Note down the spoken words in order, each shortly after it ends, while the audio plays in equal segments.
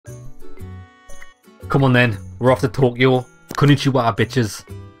Come on then, we're off to Tokyo. Konnichiwa, bitches.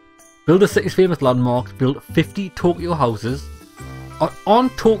 Build the city's famous landmarks, build 50 Tokyo houses.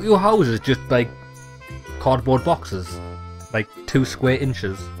 Aren't Tokyo houses just like cardboard boxes? Like 2 square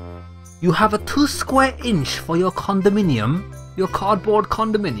inches? You have a 2 square inch for your condominium? Your cardboard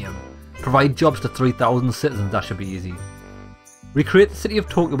condominium? Provide jobs to 3,000 citizens, that should be easy. Recreate the city of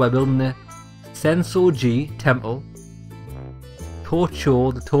Tokyo by building the Sensoji Temple,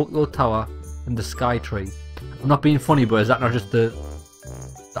 Tocho, the Tokyo Tower, and the Sky Tree. I'm not being funny, but is that not just the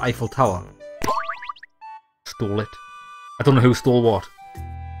Eiffel Tower? Stole it. I don't know who stole what.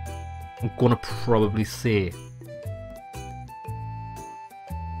 I'm gonna probably say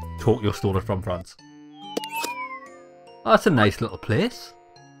Tokyo stole it from France. Oh, that's a nice little place.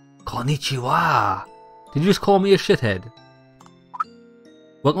 Konnichiwa. Did you just call me a shithead?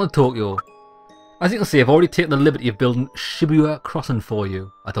 Welcome to Tokyo. As you can see, I've already taken the liberty of building Shibuya Crossing for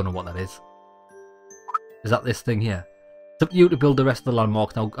you. I don't know what that is. Is that this thing here? It's up to you to build the rest of the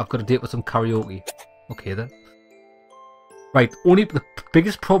landmarks. Now I've got to date with some karaoke. Okay then. Right, the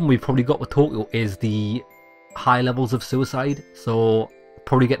biggest problem we've probably got with Tokyo is the high levels of suicide. So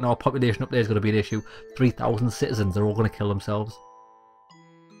probably getting our population up there is going to be an issue. 3,000 citizens are all going to kill themselves.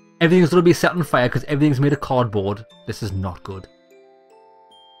 Everything's going to be set on fire because everything's made of cardboard. This is not good.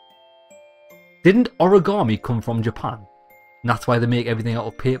 Didn't origami come from Japan? And that's why they make everything out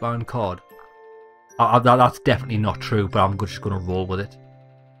of paper and card. That's definitely not true, but I'm just going to roll with it.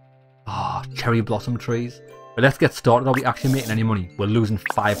 Ah, cherry blossom trees. But let's get started. Are we actually making any money? We're losing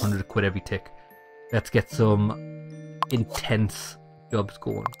 500 quid every tick. Let's get some intense jobs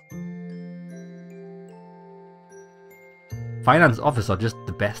going. Finance office are just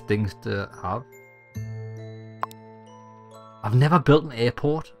the best things to have. I've never built an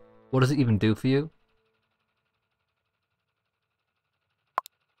airport. What does it even do for you?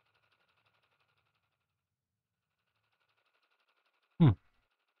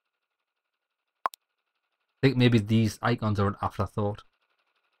 I think maybe these icons are an afterthought.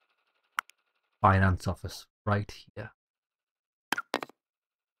 Finance office, right here.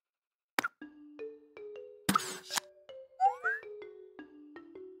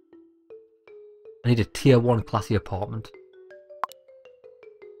 I need a tier 1 classy apartment.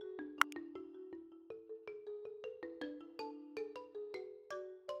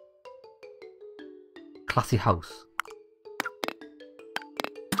 Classy house.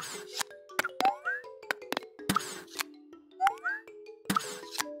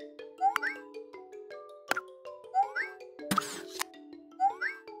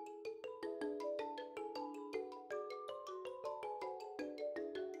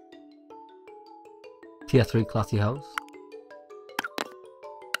 Tier 3 classy house.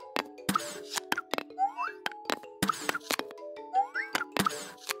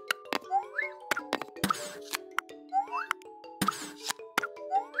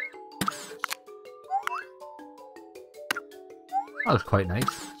 That was quite nice.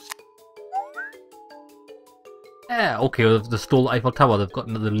 Yeah, okay, they've stole the Eiffel Tower. They've got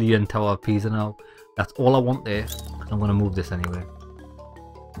another Leaning Tower of Pisa now. That's all I want there. I'm going to move this anyway.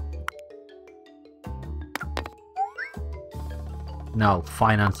 Now,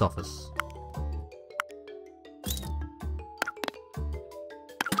 finance office.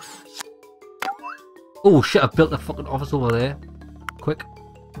 Oh shit, I've built a fucking office over there. Quick.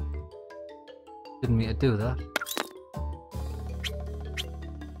 Didn't mean to do that.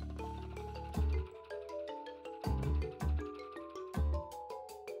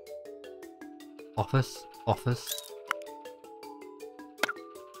 Office, office.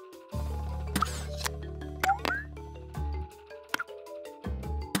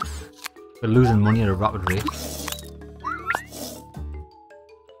 We're losing money at a rapid rate.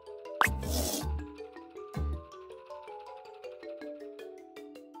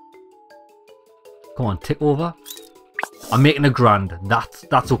 Come on, tick over. I'm making $1,000.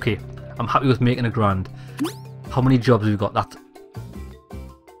 That's okay. I'm happy with making $1,000. How many jobs have we got? That's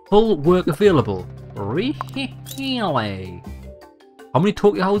full work available. Really? How many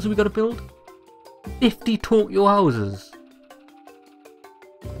Tokyo houses have we got to build? 50 Tokyo houses.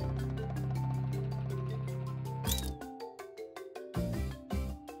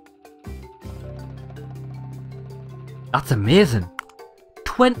 That's amazing.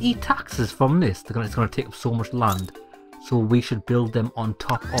 20 taxes from this. It's going to take up so much land. So we should build them on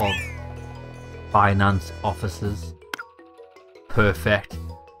top of finance offices. Perfect.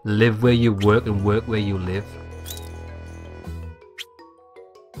 Live where you work and work where you live.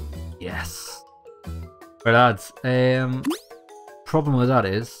 Yes. Right, lads. Problem with that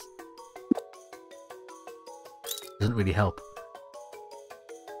is doesn't really help.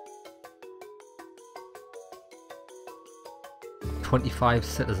 25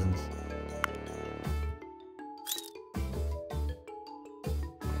 citizens.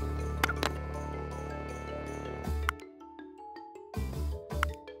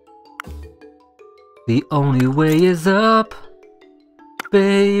 The only way is up,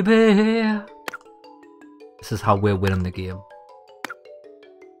 baby. This is how we're winning the game.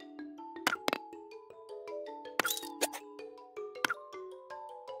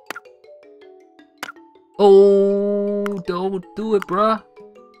 Oh, don't do it, bruh.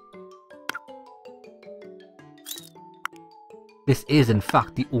 This is, in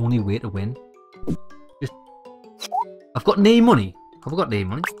fact, the only way to win. I've got no money. Have I got no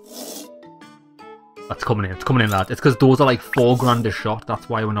money? That's coming in. It's coming in, lad. It's because those are like 4 grand a shot. That's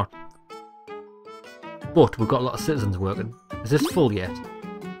why we're not. But we've got a lot of citizens working. Is this full yet?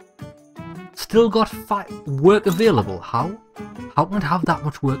 Still got work available. How? How can it have that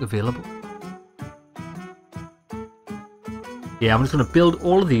much work available? Yeah, I'm just going to build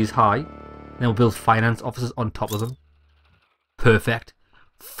all of these high. And then we'll build finance offices on top of them. Perfect.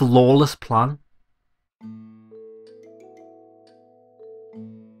 Flawless plan.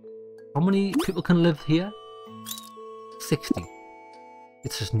 How many people can live here? 60.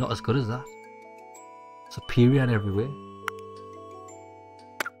 It's just not as good as that. Superior in every way.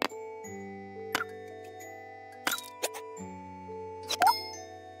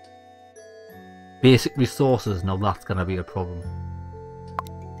 Basic resources, now that's going to be a problem.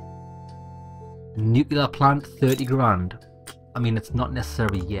 Nuclear plant, 30 grand. I mean, it's not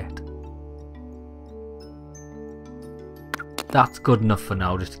necessary yet. That's good enough for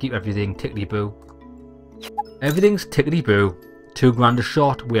now, just to keep everything tickety-boo. Everything's tickety-boo. 2 grand a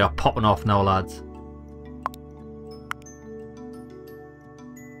shot, we are popping off now, lads.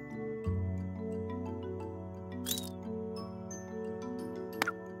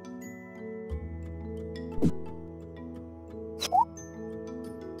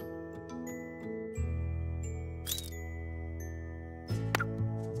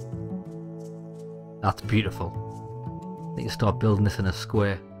 That's beautiful. I need to start building this in a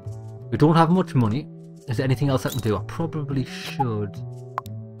square. We don't have much money. Is there anything else I can do? I probably should.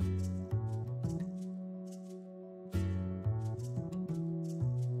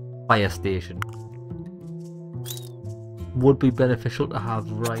 Fire station. Would be beneficial to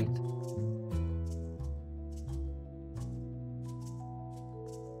have, right?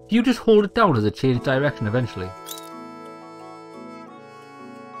 If you just hold it down, does it change direction eventually?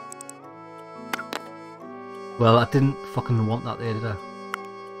 Well, I didn't fucking want that there, did I?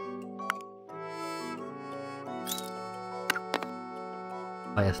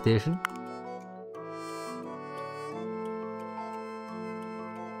 Fire station.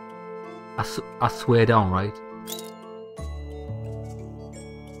 I swear down, right?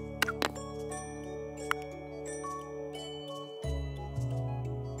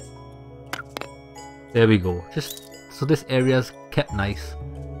 There we go. Just so this area's kept nice.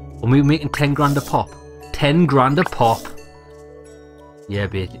 And we're making 10 grand a pop. 10 grand a pop. Yeah,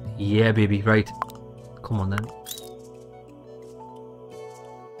 baby. Yeah, baby. Right. Come on then.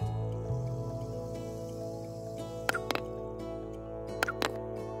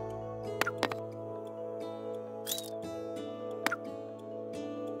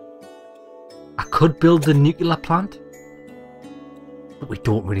 I could build the nuclear plant, but we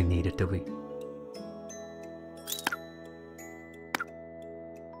don't really need it, do we?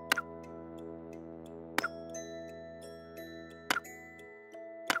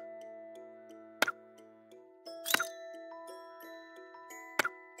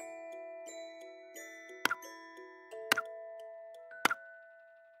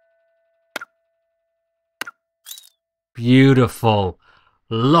 Beautiful.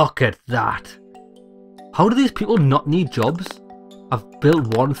 Look at that. How do these people not need jobs? I've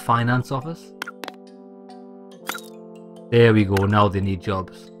built 1 finance office. There we go. Now they need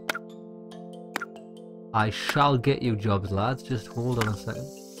jobs. I shall get you jobs, lads. Just hold on a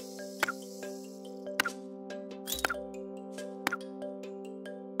second.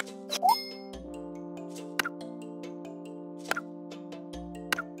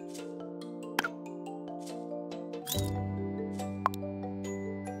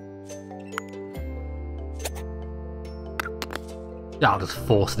 I'll just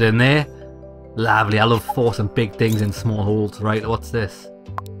force it in there. Lovely, I love forcing big things in small holes. Right, what's this?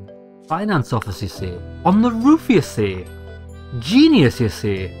 Finance office, you say? On the roof, you say? Genius, you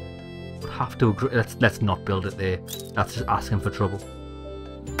say? Would have to agree. Let's not build it there. That's just asking for trouble.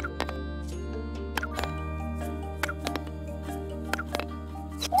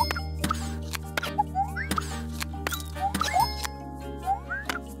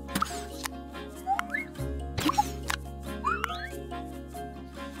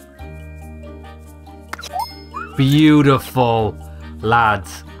 Beautiful.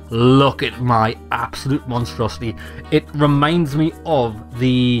 Lads, look at my absolute monstrosity. It reminds me of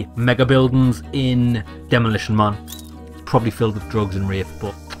the mega buildings in Demolition Man. Probably filled with drugs and rape,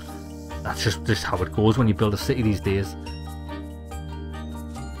 but that's just how it goes when you build a city these days.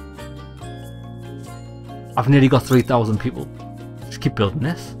 I've nearly got 3,000 people. Just keep building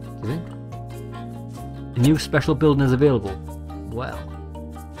this, do you think? A new special building is available. Well,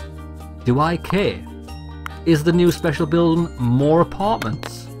 do I care? Is the new special building more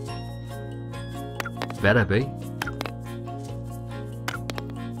apartments? Better be.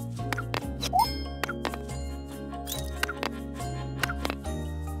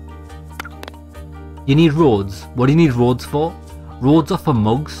 You need roads. What do you need roads for? Roads are for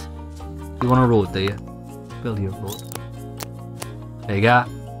mugs. You want a road, do you? Build your road. There you go.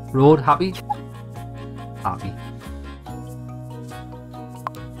 Road, happy? Happy.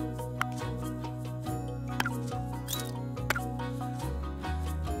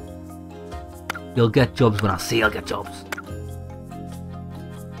 You'll get jobs when I say I'll get jobs.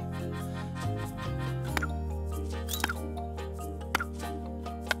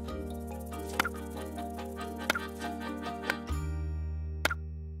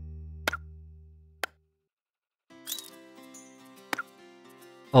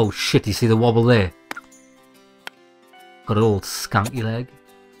 Oh shit, you see the wobble there? Got an old skanky leg.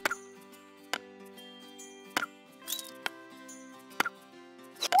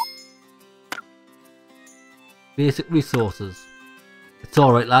 Basic resources. It's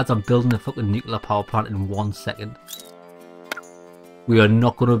alright lads, I'm building a fucking nuclear power plant in 1 second. We are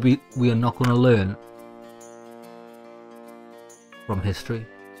not gonna learn from history.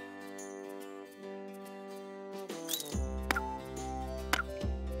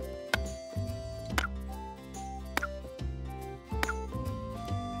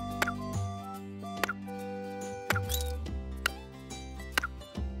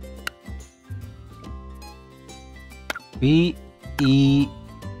 B-E-A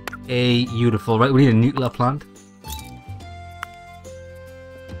beautiful, right? We need a nuclear plant.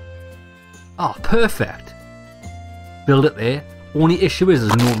 Oh, perfect. Build it there. Only issue is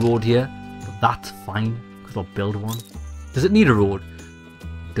there's no road here, but that's fine because I'll build one. Does it need a road?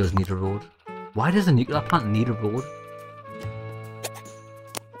 It does need a road. Why does a nuclear plant need a road?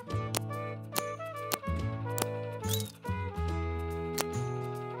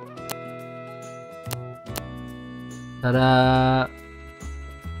 Ta-da!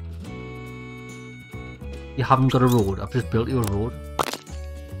 You haven't got a road. I've just built you a road.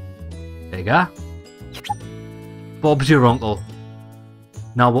 There you go. Bob's your uncle.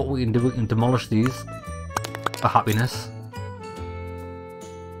 Now what we can do, we can demolish these for happiness.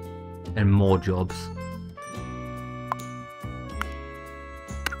 And more jobs.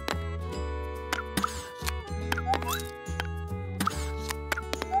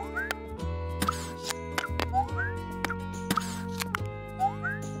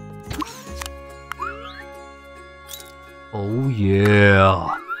 Oh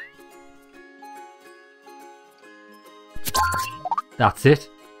yeah. That's it.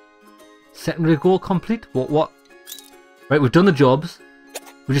 Secondary goal complete? What? Right, we've done the jobs.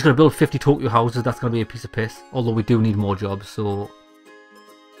 We're just going to build 50 Tokyo houses. That's going to be a piece of piss. Although we do need more jobs, so...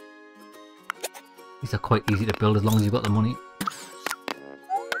 These are quite easy to build as long as you've got the money.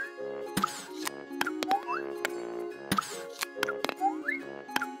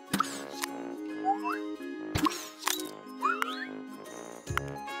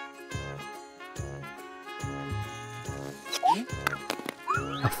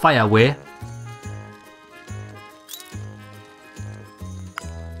 A fireway.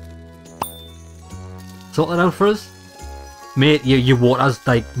 Sort that out for us. Mate, your water's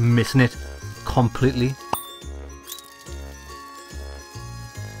like missing it completely.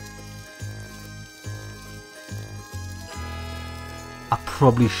 I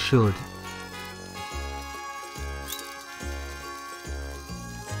probably should.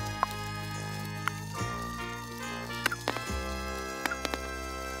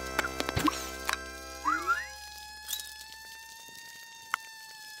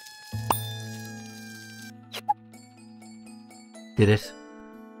 Did it.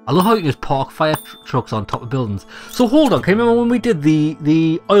 I love how you can just park fire trucks on top of buildings. So hold on, can you remember when we did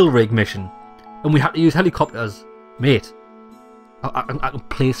the oil rig mission and we had to use helicopters? Mate, I can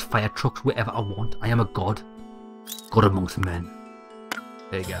place fire trucks wherever I want. I am a god. God amongst men.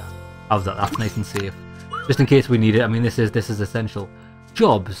 There you go. How's that? That's nice and safe. Just in case we need it. I mean, this is essential.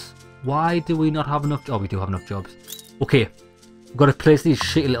 Jobs. Why do we not have enough? Oh, we do have enough jobs. Okay. We've got to place these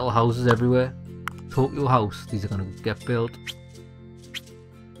shitty little houses everywhere. Tokyo house. These are going to get built.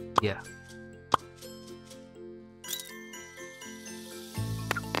 Yeah.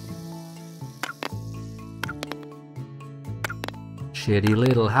 Shitty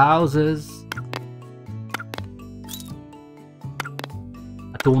little houses.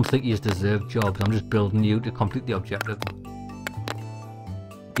 I don't think you deserve jobs. I'm just building you to complete the objective.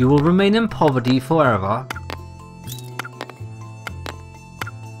 You will remain in poverty forever.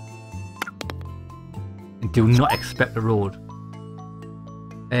 And do not expect a road.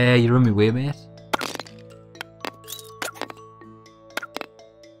 You're on my way, mate.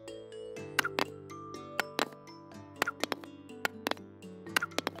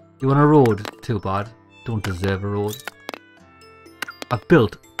 You want a road? Too bad. Don't deserve a road. I've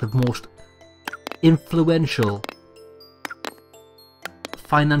built the most influential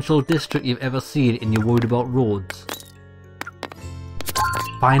financial district you've ever seen and you're worried about roads.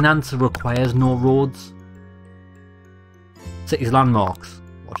 Finance requires no roads. City's landmarks.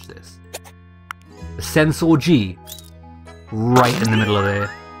 Watch this. The Sensor G. Right in the middle of there.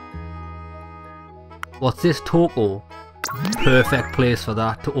 What's this? Toko. Perfect place for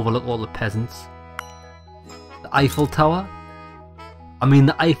that, to overlook all the peasants. The Eiffel Tower. I mean,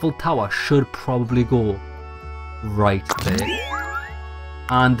 the Eiffel Tower should probably go right there.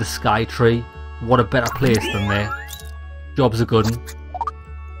 And the Sky Tree. What a better place than there. Jobs are good.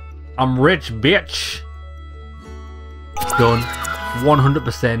 I'm rich, bitch. Done.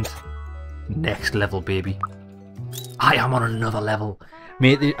 100%. Next level, baby. I am on another level.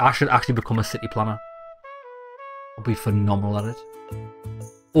 Mate, I should actually become a city planner. I'll be phenomenal at it.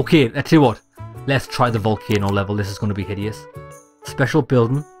 Okay, let's tell you what. Let's try the volcano level. This is going to be hideous. Special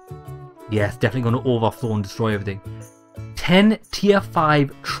building. Yes, definitely going to overflow and destroy everything. 10 tier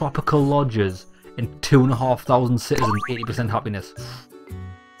 5 tropical lodges and 2,500 citizens. 80% happiness.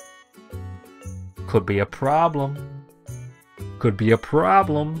 Could be a problem. Could be a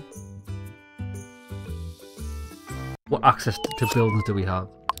problem. What access to buildings do we have?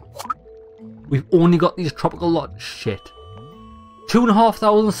 We've only got these tropical lodges. Shit.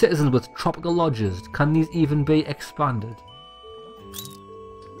 2,500 citizens with tropical lodges. Can these even be expanded?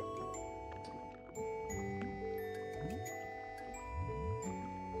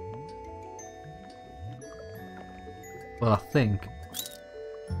 Well, I think.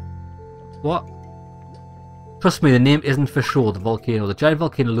 What? Trust me, the name isn't for sure. The volcano. The giant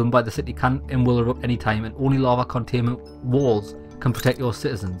volcano loomed by the city can and will erupt any time, and only lava containment walls can protect your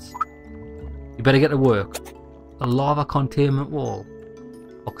citizens. You better get to work. A lava containment wall.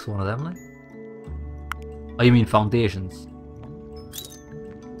 Fuck's one of them, like? Oh, you mean foundations?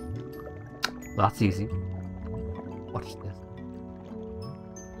 Well, that's easy. Watch this.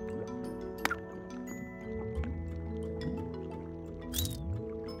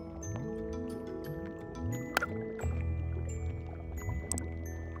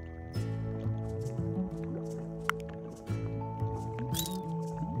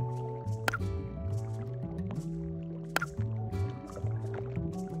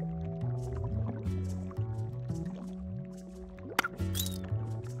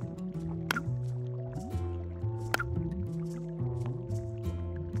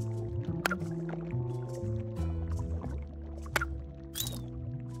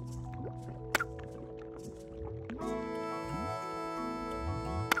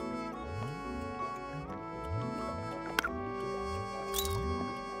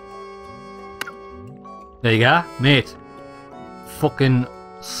 There you go, mate. Fucking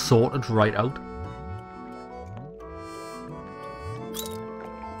sorted right out.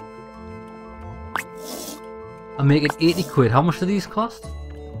 I'm making 80 quid. How much do these cost?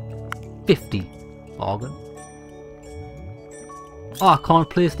 50. Bargain. Oh, I can't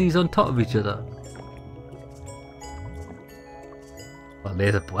place these on top of each other. Well,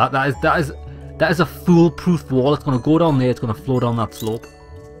 there's a that is a foolproof wall. It's gonna go down there. It's gonna flow down that slope.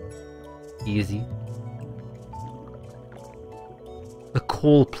 Easy. The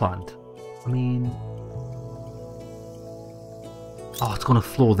coal plant. I mean... Oh, it's gonna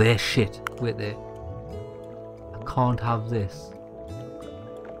flow there. Shit. Wait there. I can't have this.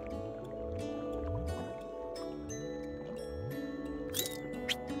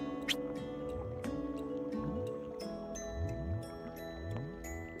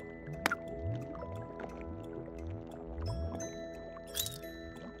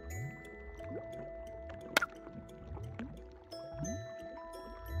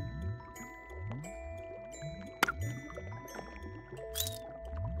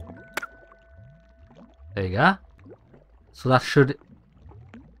 There you go. So that should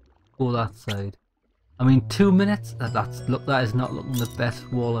go that side. I mean, 2 minutes. That is not looking the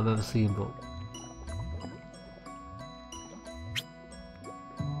best wall I've ever seen, but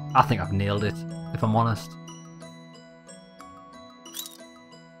I think I've nailed it. If I'm honest,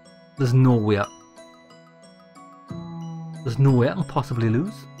 there's no way. There's no way I can possibly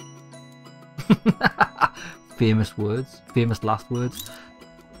lose. Famous words. Famous last words.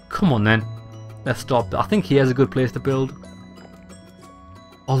 Come on then. Let's stop. I think here's a good place to build.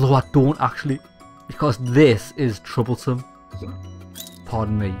 Although I don't actually. Because this is troublesome.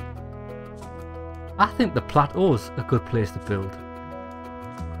 Pardon me. I think the plateau's a good place to build.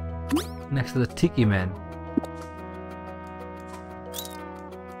 Next to the Tiki Men.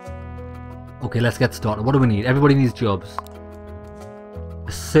 Okay, let's get started. What do we need? Everybody needs jobs.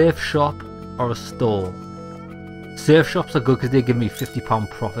 A safe shop or a store? Safe shops are good because they give me £50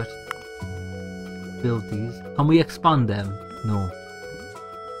 profit. Build these. Can we expand them? No.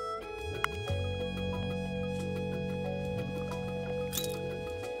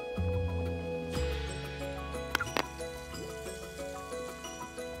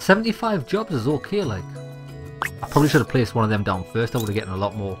 $75 jobs is okay, like. I probably should have placed one of them down first. I would have gotten a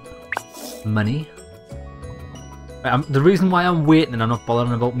lot more money. The reason why I'm waiting and I'm not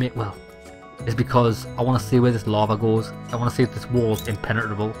bothering about me, well, is because I want to see where this lava goes. I want to see if this wall's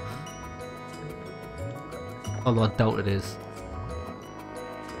impenetrable. Although I doubt it is.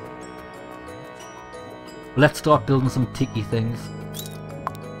 Let's start building some tiki things.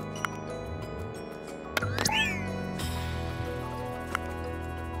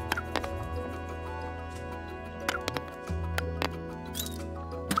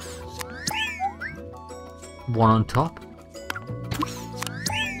 One on top.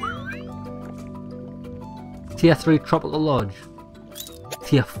 Tier 3 Tropical Lodge.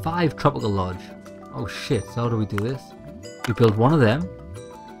 Tier 5 Tropical Lodge. Oh shit, so how do we do this? We build one of them.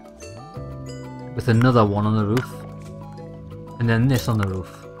 With another one on the roof. And then this on the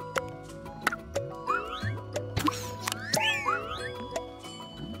roof.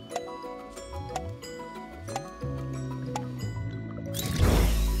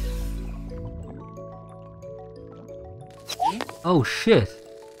 Oh shit.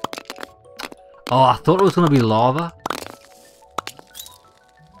 Oh, I thought it was going to be lava.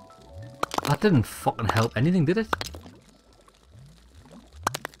 That didn't fucking help anything, did it?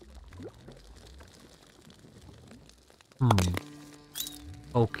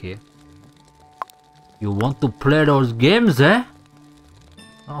 Okay. You want to play those games, eh?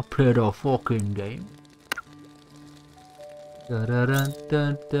 I'll play the fucking game. Dun dun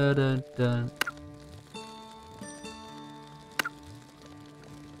dun dun dun dun.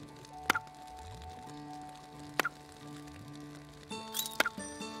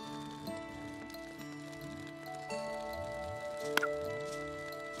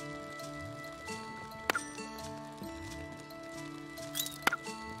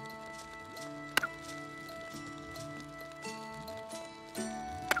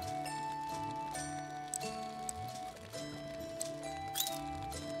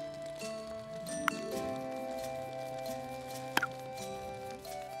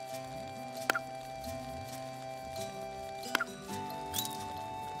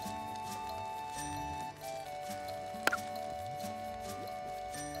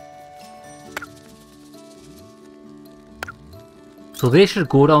 So they should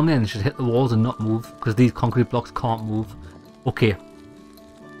go down there and should hit the walls and not move, because these concrete blocks can't move. Okay.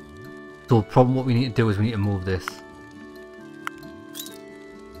 So the problem, what we need to do is we need to move this.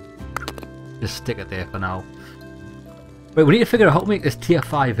 Just stick it there for now. Right, we need to figure out how to make this tier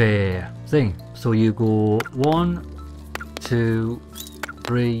 5 thing. So you go 1, 2,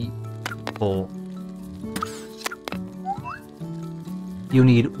 3, 4. You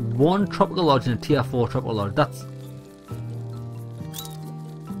need 1 tropical lodge and a tier 4 tropical lodge. That's...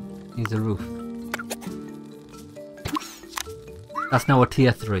 needs a roof. That's now a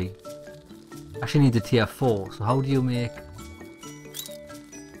tier 3. Actually needs a tier 4. So how do you make...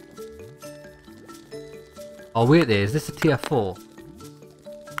 oh wait there, is this a tier 4?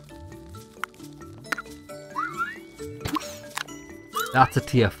 That's a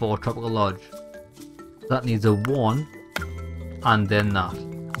tier 4 tropical lodge. That needs a 1 and then that.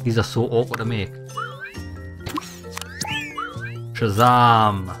 These are so awkward to make.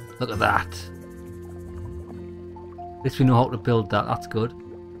 Shazam! Look at that. At least we know how to build that, that's good.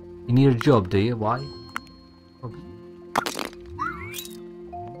 You need a job, do you? Why?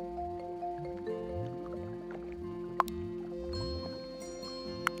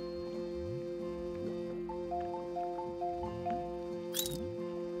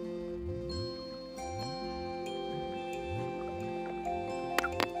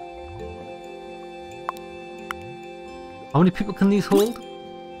 How many people can these hold?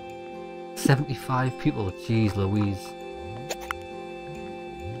 75 people, jeez Louise.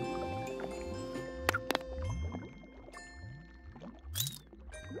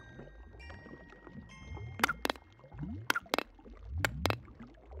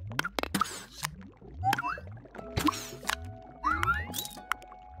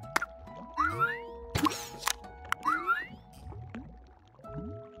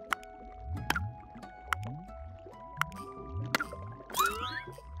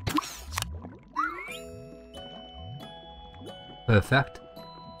 Perfect.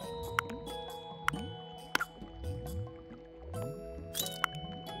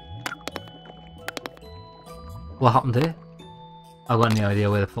 What happened there? I've got any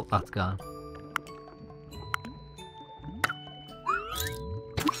idea where the fuck that's gone.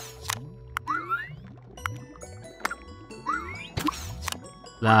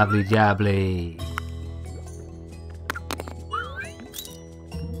 Lovely jabbly.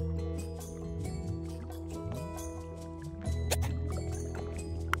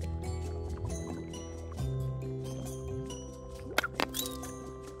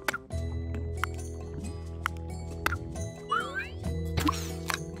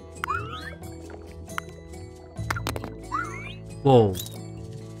 Whoa.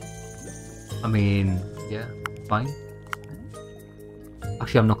 I mean, yeah, fine.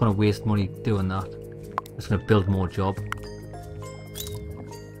 Actually, I'm not going to waste money doing that. I'm just going to build more job.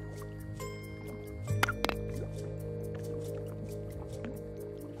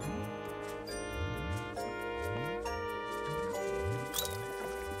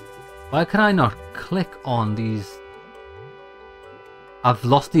 Why can I not click on these? I've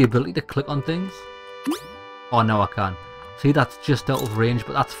lost the ability to click on things. Oh, no, I can. See, that's just out of range,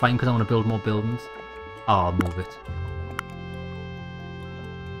 but that's fine because I want to build more buildings. Oh, I'll move it.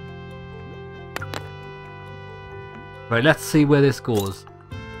 Right, let's see where this goes.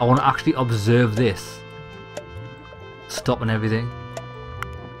 I want to actually observe this. Stopping everything.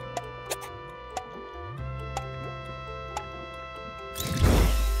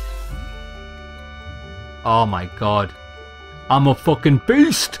 Oh my god. I'm a fucking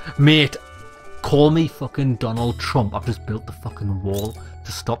beast, mate. Call me fucking Donald Trump. I've just built the fucking wall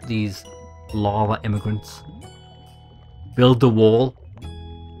to stop these lava immigrants. Build the wall.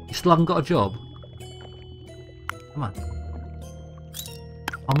 You still haven't got a job? Come on.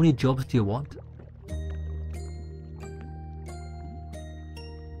 How many jobs do you want?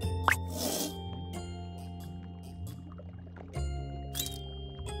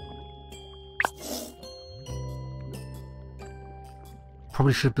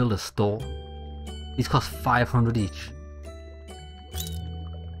 Probably should build a store. These cost 500 each.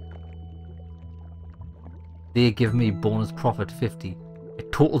 They give me bonus profit 50. It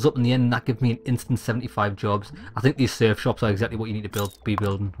totals up in the end and that gives me an instant 75 jobs. I think these surf shops are exactly what you need to be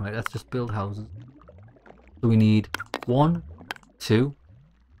building. Right, let's just build houses. So we need 1, 2.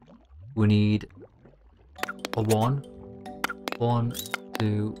 We need a 1, 1,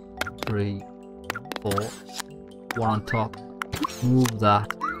 2, 3, 4. 1 on top. Move that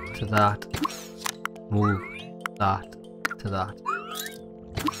to that. Move that to that.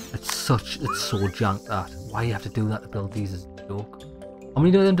 It's so jank that. Why you have to do that to build these is a joke. How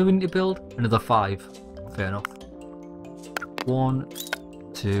many of them do we need to build? Another 5. Fair enough. 1,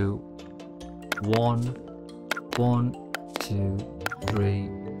 2, 1, 1, 2, 3,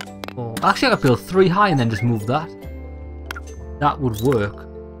 4. Actually, I could build 3 high and then just move that. That would work.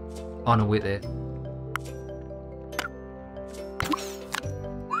 Oh no, wait there.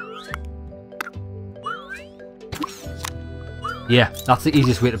 Yeah, that's the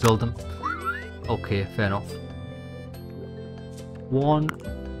easiest way to build them. Okay, fair enough. 1,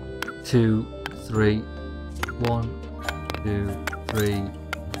 2, 3. 1, 2, 3,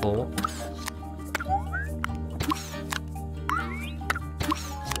 4.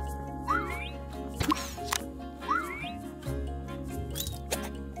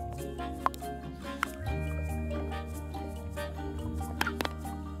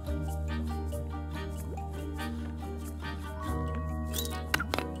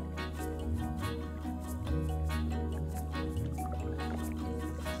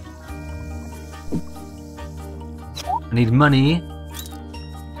 I need money.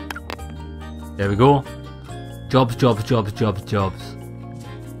 There we go. Jobs, jobs, jobs, jobs, jobs.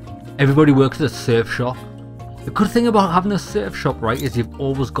 Everybody works at a surf shop. The good thing about having a surf shop, right, is you've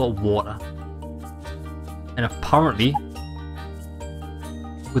always got water. And apparently,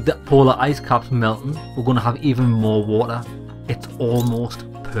 with the polar ice caps melting, we're going to have even more water. It's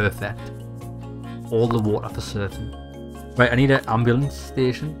almost perfect. All the water for surfing. Right, I need an ambulance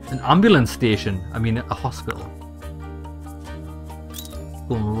station. An ambulance station? I mean, a hospital.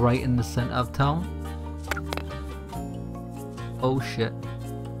 Going right in the center of town. Oh shit.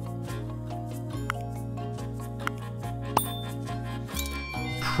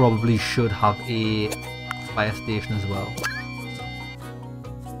 Probably should have a fire station as well.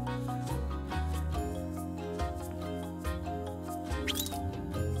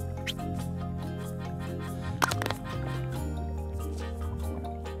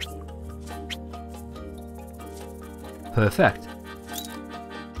 Perfect.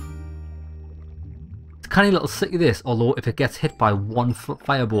 canny little city this, although if it gets hit by one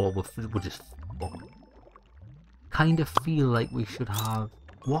fireball, we'll just fuck. Kind of feel like we should have...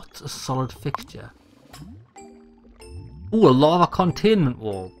 What's a solid fixture? Ooh, a lava containment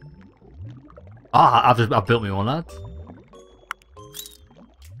wall. Ah, I've built my own, lads.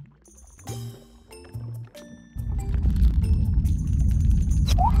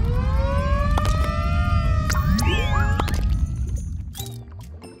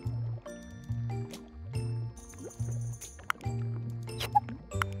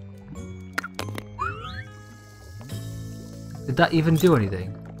 Did that even do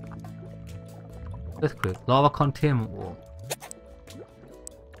anything? Earthquake, lava containment wall.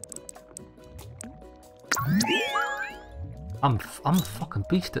 I'm a fucking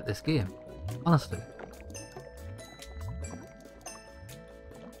beast at this game, honestly.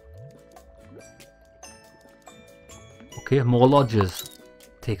 Okay, more lodges.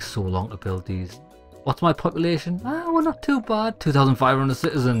 Takes so long to build these. What's my population? Ah, we're not too bad. 2,500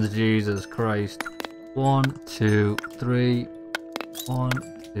 citizens. Jesus Christ. 1, 2, 3. 1,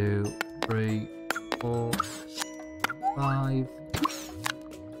 2, 3, 4, 5.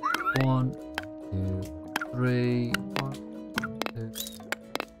 1, 2, 3. 1, 2,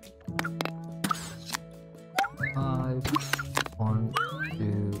 5. 1,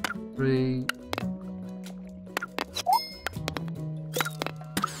 2, 3.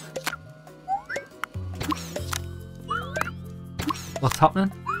 What's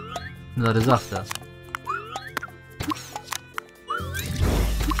happening? Another disaster.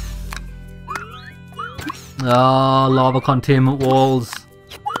 Ah, lava containment walls.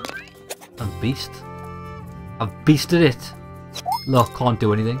 I'm beast. I've beasted it. Look, can't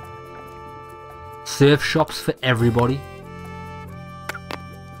do anything. Surf shops for everybody.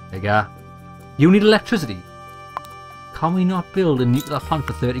 There you go. You need electricity. Can we not build a nuclear plant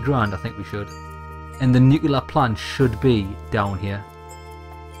for 30 grand? I think we should. And the nuclear plant should be down here.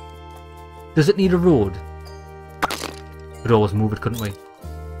 Does it need a road? Could always move it, couldn't we?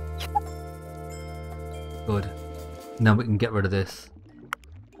 Good. Now we can get rid of this.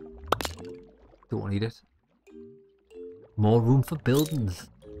 Don't need it. More room for buildings.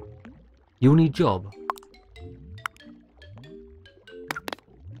 You need job.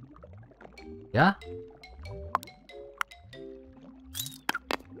 Yeah?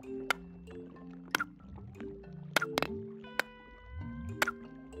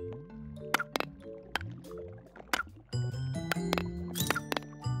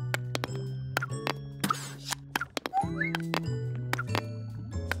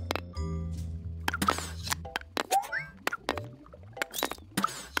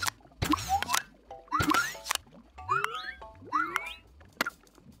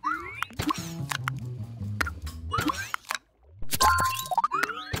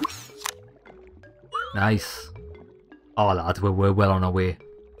 Nice. Oh lads, we're well on our way.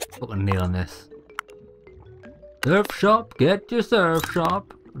 Fucking nailing this. Surf shop, get your surf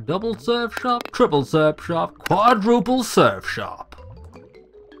shop. Double surf shop, triple surf shop, quadruple surf shop.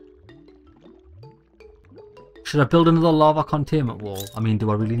 Should I build another lava containment wall? I mean,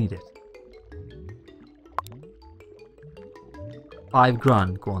 do I really need it? 5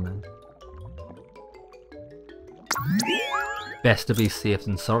 grand, go on then. Best to be safe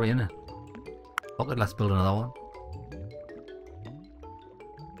than sorry, innit? Okay, let's build another one.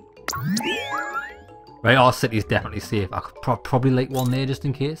 Right, our city is definitely safe. I could probably like one there just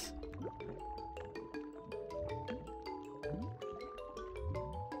in case.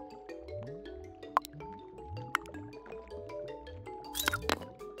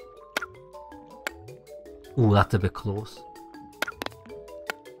 Ooh, that's a bit close.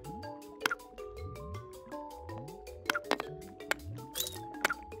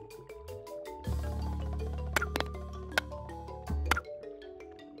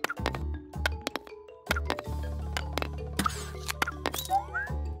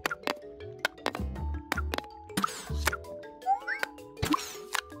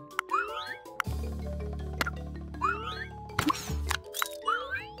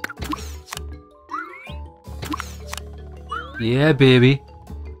 Yeah, baby.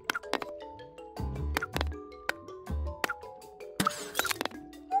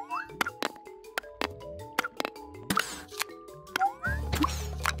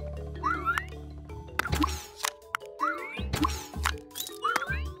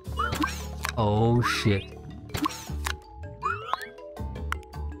 Oh shit.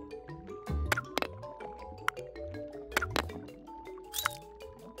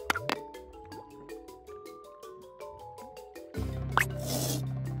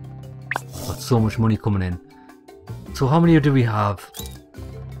 So much money coming in. So how many do we have?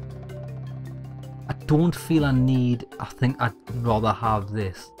 I don't feel I need... I think I'd rather have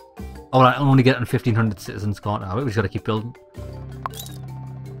this. Oh, I only get it on 1500 citizens, can't I? We just gotta keep building.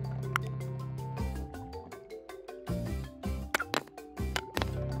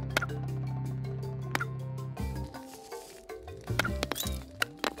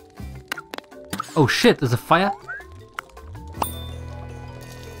 Oh shit, there's a fire.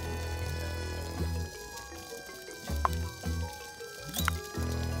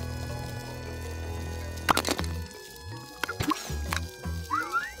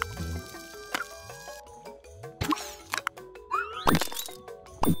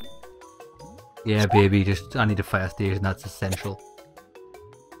 Yeah, baby, just I need a fire station, that's essential.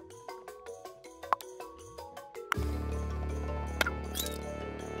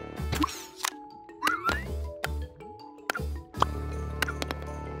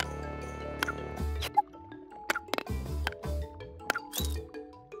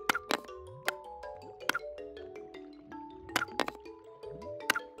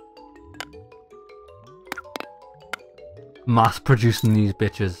 Mass producing these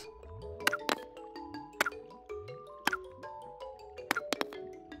bitches.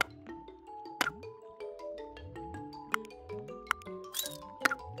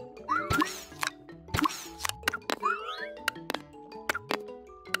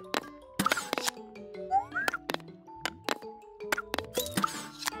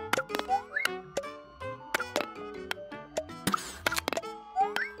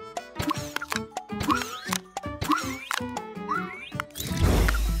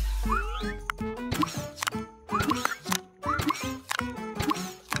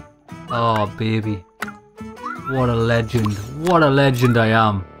 Oh, baby. What a legend. What a legend I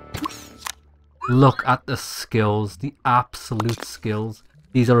am. Look at the skills. The absolute skills.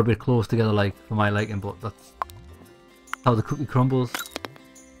 These are a bit close together, like, for my liking, but that's how the cookie crumbles.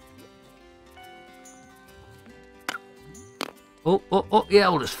 Oh, oh, oh, yeah,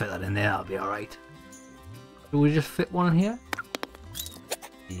 we'll just fit that in there. That'll be alright. Do we just fit one in here?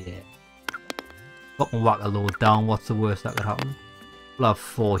 Yeah. Fucking whack a load down. What's the worst that could happen? We'll have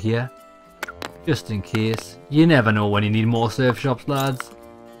 4 here. Just in case. You never know when you need more surf shops, lads.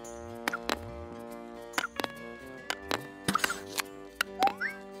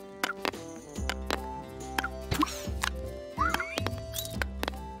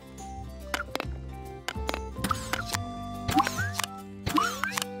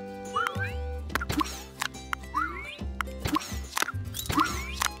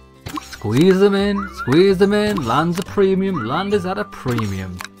 Squeeze them in, squeeze them in. Land's a premium, land is at a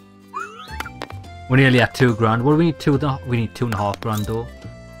premium. We're nearly at 2 grand. What do we need? We need 2.5 grand though.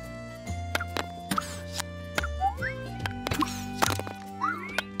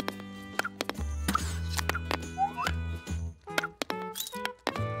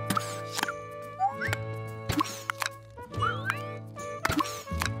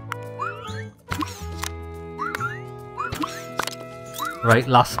 Right,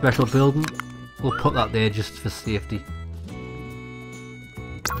 last special building. We'll put that there just for safety.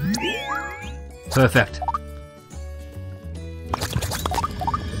 Perfect.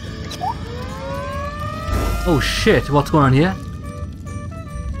 Oh shit, what's going on here?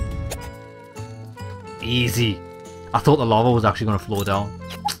 Easy. I thought the lava was actually going to flow down.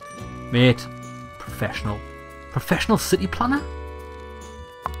 Mate, professional. Professional city planner?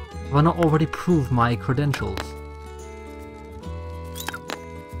 Have I not already proved my credentials?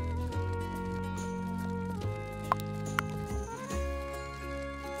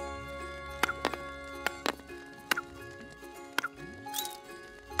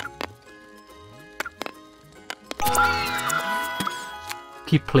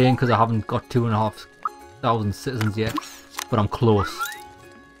 Keep playing because I haven't got 2,500 citizens yet, but I'm close.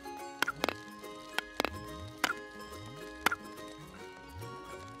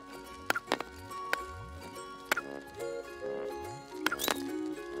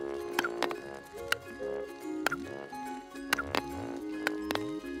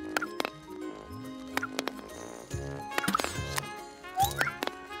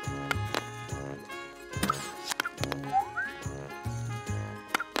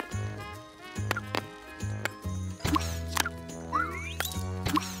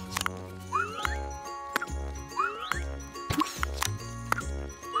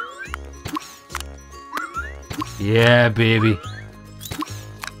 Yeah, baby.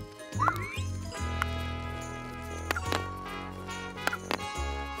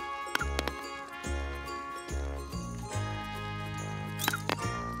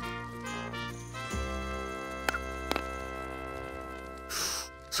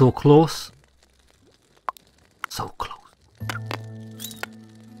 So close. So close.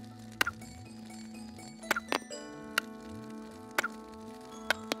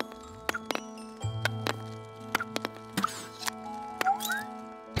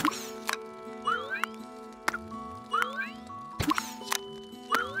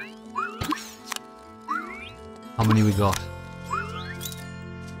 How many we got?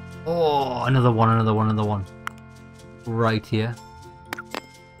 Oh, another one, another one, another one. Right here.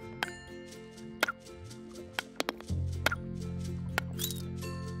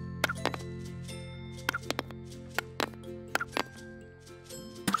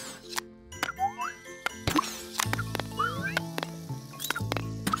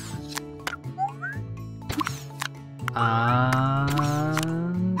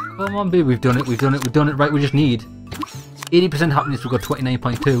 And come on, babe, we've done it, we've done it, we've done it. Right, we just need 80% happiness. We've got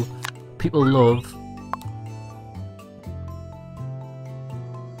 29.2. People love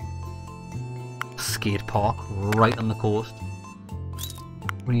skate park right on the coast.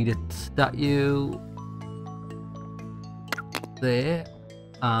 We need a statue there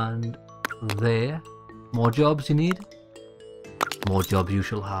and there. More jobs you need? More jobs you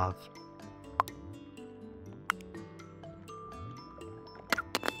shall have.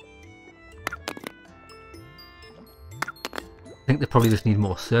 I think they probably just need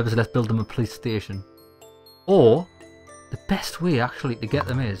more service. Let's build them a police station. Or, the best way actually to get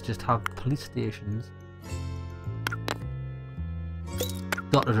them is just have police stations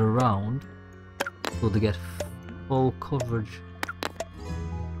dotted around so they get full coverage.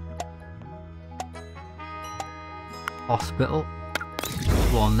 Hospital.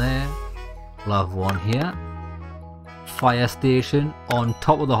 One there. We'll have one here. Fire station on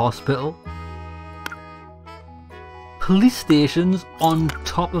top of the hospital. Police stations on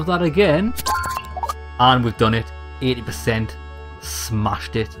top of that again, and we've done it. 80%.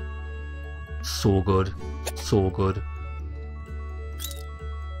 Smashed it. So good, so good.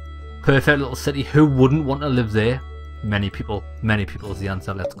 Perfect little city. Who wouldn't want to live there? Many people is the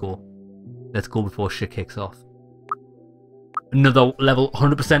answer. Let's go before shit kicks off. Another level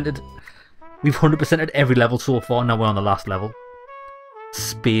 100%ed. We've 100%ed every level so far. Now we're on the last level.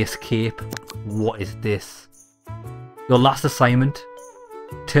 Space Cape. What is this? Your last assignment,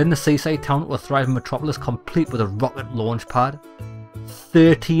 turn the seaside town to a thriving metropolis complete with a rocket launch pad.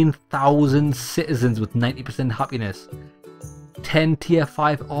 13,000 citizens with 90% happiness. 10 tier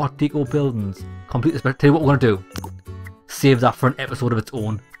 5 art deco buildings. Complete this. Tell you what we're going to do. Save that for an episode of its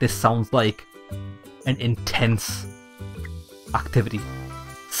own. This sounds like an intense activity.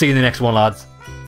 See you in the next one, lads.